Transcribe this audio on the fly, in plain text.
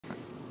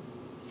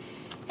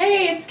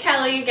Hey, it's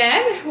Kelly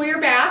again. We're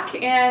back,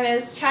 and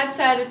as Chad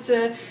said, it's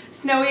a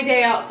snowy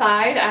day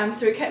outside,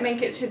 so we couldn't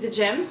make it to the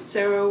gym.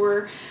 So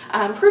we're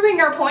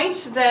proving our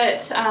point that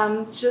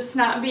just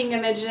not being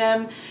in a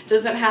gym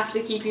doesn't have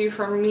to keep you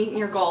from meeting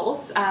your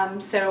goals.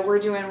 So we're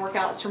doing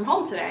workouts from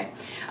home today.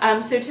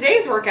 So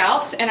today's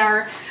workout and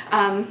our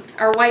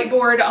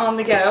whiteboard on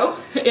the go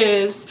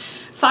is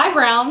 5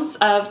 rounds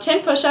of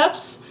 10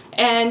 push-ups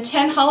and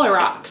 10 hollow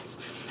rocks.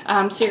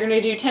 So you're going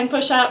to do 10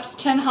 push-ups,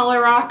 10 hollow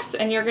rocks,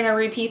 and you're going to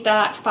repeat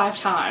that 5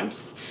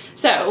 times.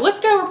 So let's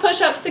go over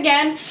push-ups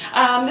again.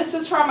 This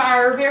was from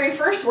our very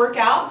first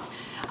workout.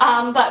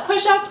 But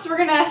push-ups, we're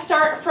going to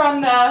start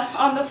from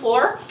on the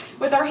floor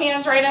with our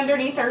hands right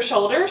underneath our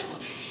shoulders.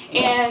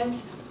 And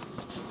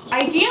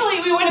ideally,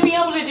 we want to be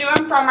able to do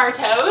them from our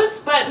toes,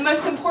 but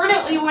most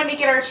importantly, we want to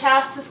get our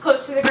chest as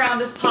close to the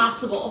ground as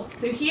possible.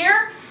 So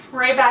here,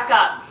 right back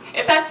up.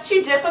 If that's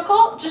too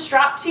difficult, just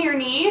drop to your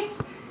knees.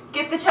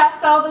 Get the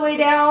chest all the way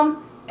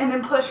down and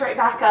then push right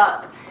back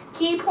up.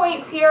 Key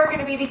points here are going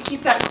to be to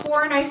keep that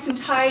core nice and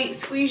tight,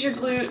 squeeze your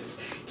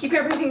glutes, keep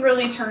everything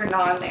really turned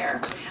on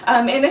there.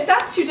 And if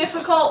that's too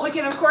difficult, we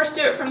can of course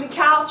do it from the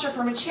couch or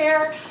from a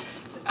chair.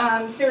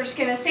 So we're just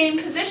going to same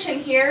position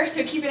here,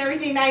 so keeping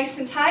everything nice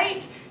and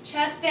tight,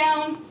 chest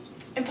down,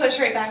 and push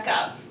right back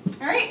up.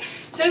 Alright,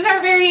 so those are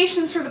our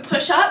variations for the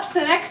push-ups.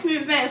 The next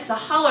movement is the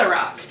hollow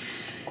rock.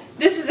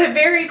 This is a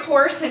very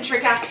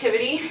core-centric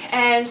activity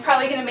and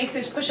probably going to make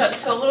those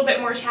push-ups feel a little bit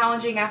more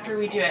challenging after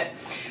we do it.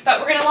 But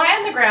we're going to lie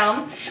on the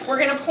ground. We're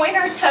going to point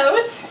our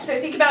toes. So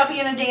think about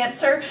being a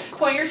dancer.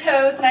 Point your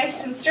toes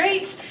nice and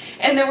straight.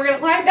 And then we're going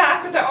to lie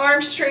back with the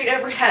arms straight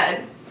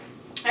overhead.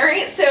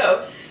 Alright,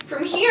 so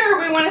from here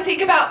we want to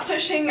think about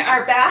pushing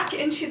our back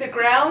into the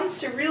ground.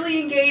 So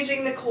really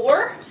engaging the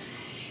core.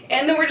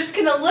 And then we're just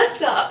going to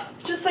lift up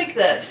just like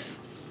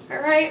this.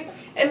 Alright,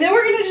 and then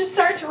we're going to just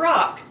start to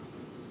rock.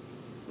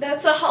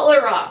 That's a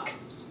hollow rock,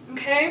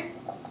 okay?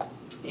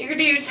 You're going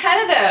to do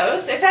 10 of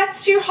those. If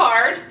that's too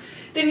hard,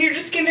 then you're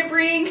just going to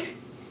bring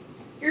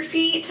your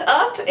feet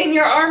up and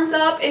your arms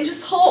up and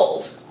just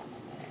hold.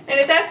 And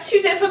if that's too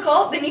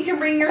difficult, then you can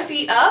bring your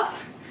feet up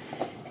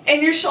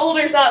and your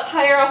shoulders up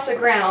higher off the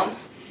ground.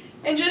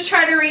 And just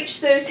try to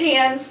reach those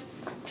hands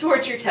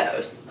towards your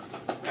toes.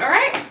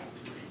 Alright?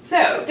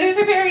 So, those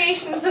are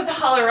variations of the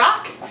hollow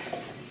rock.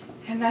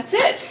 And that's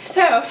it.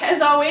 So,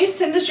 as always,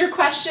 send us your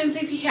questions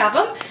if you have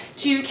them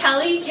to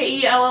Kelly,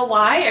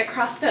 K-E-L-L-Y, at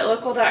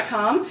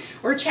CrossFitLocal.com,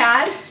 or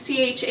Chad,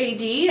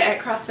 C-H-A-D, at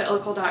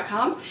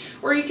CrossFitLocal.com,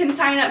 or you can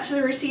sign up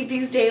to receive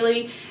these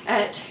daily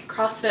at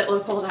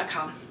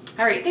CrossFitLocal.com.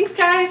 All right, thanks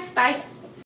guys. Bye.